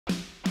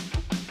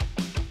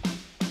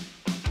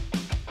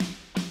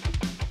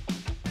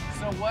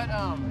what,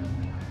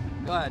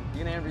 Go ahead,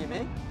 you gonna interview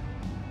me?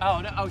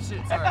 oh, no, oh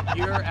shit, sorry,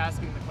 you're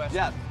asking the question.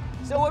 Yeah.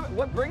 So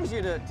what brings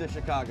you to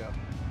Chicago?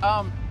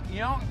 You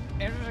know,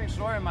 interesting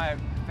story, my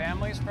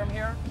family's from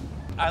here.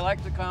 I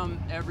like to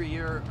come every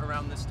year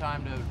around this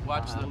time to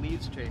watch the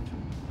leaves change.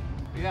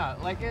 Yeah,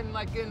 like in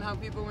how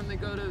people when they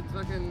go to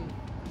fucking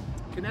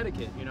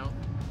Connecticut, you know?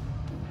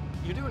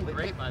 You're doing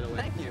great, by the way.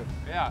 Thank you.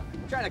 Yeah.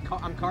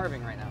 I'm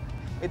carving right now.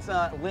 It's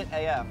lit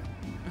AF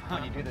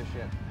when you do this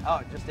shit. Oh,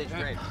 it just tastes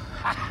great.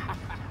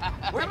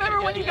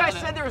 Remember when you guys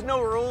said there was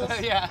no rules?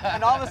 Yeah.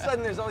 And all of a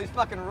sudden there's all these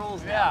fucking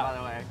rules now, Yeah. by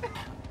the way.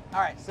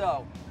 All right,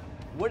 so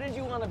what did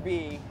you want to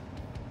be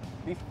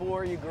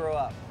before you grew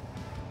up?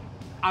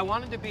 I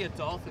wanted to be a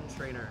dolphin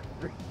trainer.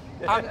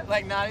 I'm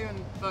like not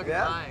even fucking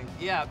lying.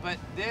 Yeah, but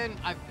then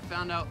I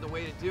found out the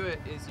way to do it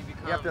is you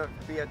become. You have to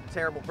be a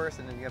terrible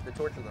person and you have to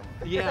torture them.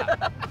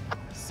 Yeah.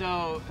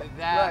 So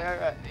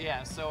that. Right.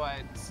 Yeah. So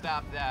I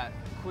stopped that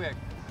quick,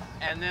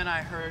 and then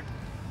I heard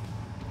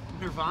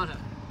Nirvana,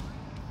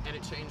 and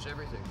it changed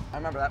everything. I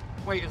remember that.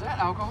 Wait, is that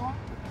alcohol?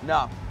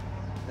 No,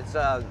 it's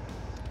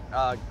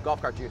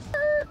golf cart juice.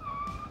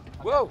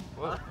 Whoa.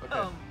 Whoa.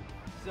 Okay.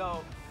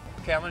 So.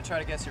 Okay, I'm gonna try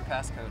to guess your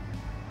passcode.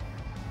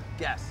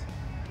 Guess.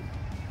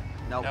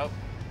 Nope. Nope.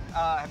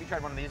 Have you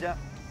tried one of these yet?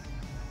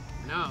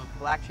 No.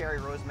 Black cherry,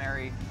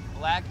 rosemary.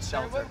 Black cherry.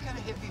 Seltzer. What kind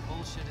of hippie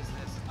bullshit is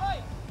this?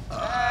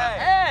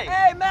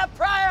 Hey, Matt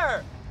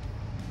Pryor!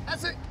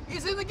 That's it.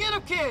 He's in the Get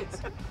Up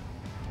Kids.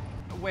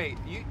 Wait,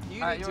 you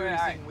didn't do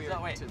anything weird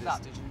so, wait, to this,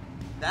 stop. did you?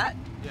 That?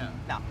 Yeah.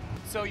 No.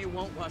 So you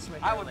won't wash my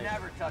hair I would later?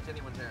 never touch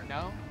anyone's hair.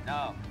 No?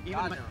 No.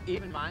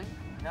 Even mine?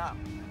 No.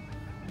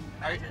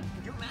 Imagine.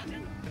 Could you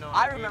imagine? No,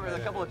 I remember the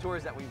couple of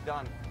tours that we've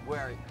done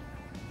where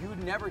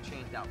you'd never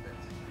changed outfits.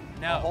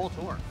 No. The whole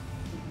tour.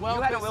 Well,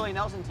 you had a Willie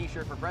Nelson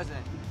t-shirt for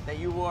president that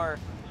you wore,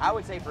 I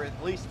would say, for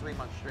at least 3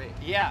 months straight.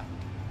 Yeah.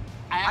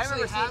 I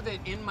actually remember have it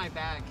in my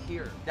bag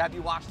here. Have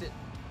you washed it?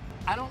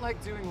 I don't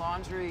like doing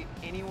laundry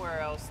anywhere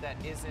else that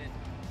isn't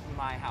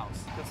my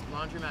house because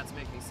laundromats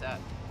make me sad.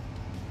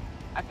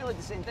 I feel like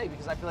the same thing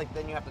because I feel like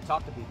then you have to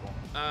talk to people.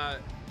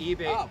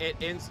 eBay, Oh. it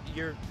ends,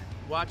 you're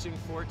watching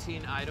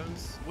 14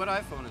 items. What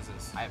iPhone is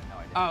this? I have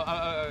no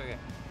idea.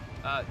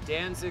 Okay.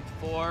 Danzig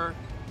 4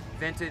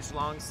 vintage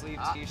long sleeve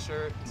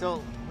t-shirt. So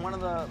one of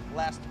the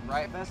last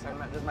Riot Fest, I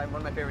remember, this is one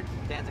of my favorite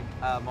Danzig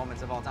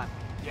moments of all time.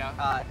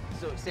 Yeah.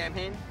 So Sam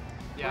Hain,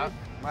 Yeah.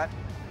 right?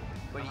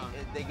 But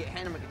they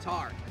hand him a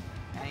guitar,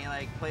 and he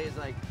like plays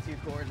like 2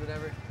 chords,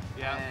 whatever.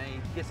 Yeah. And he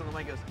gets on the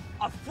mic, and goes,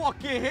 "I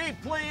fucking hate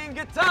playing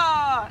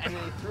guitar," and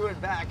then he threw it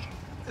back.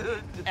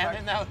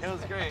 And then it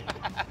was great.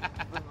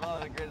 It was one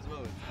of the greatest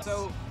moments.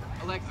 So,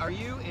 like, are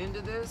you into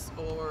this,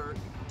 or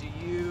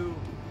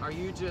are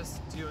you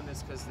just doing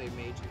this because they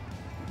made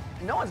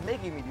you? No one's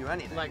making me do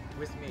anything. Like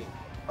with me?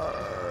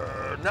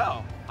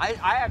 No.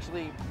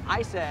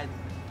 I said,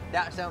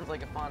 that sounds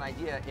like a fun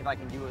idea if I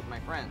can do it with my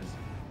friends.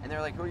 And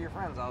they're like, who are your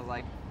friends? I was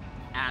like,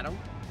 Adam.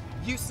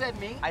 You said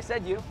me? I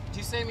said you. Did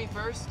you say me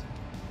first?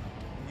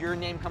 Your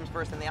name comes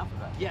first in the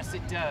alphabet. Yes,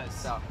 it does.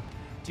 So.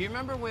 Do you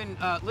remember when,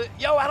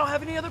 yo, I don't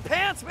have any other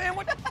pants, man.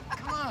 What?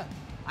 Come on.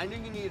 I knew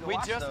you needed to We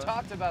watch just those.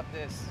 talked about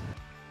this.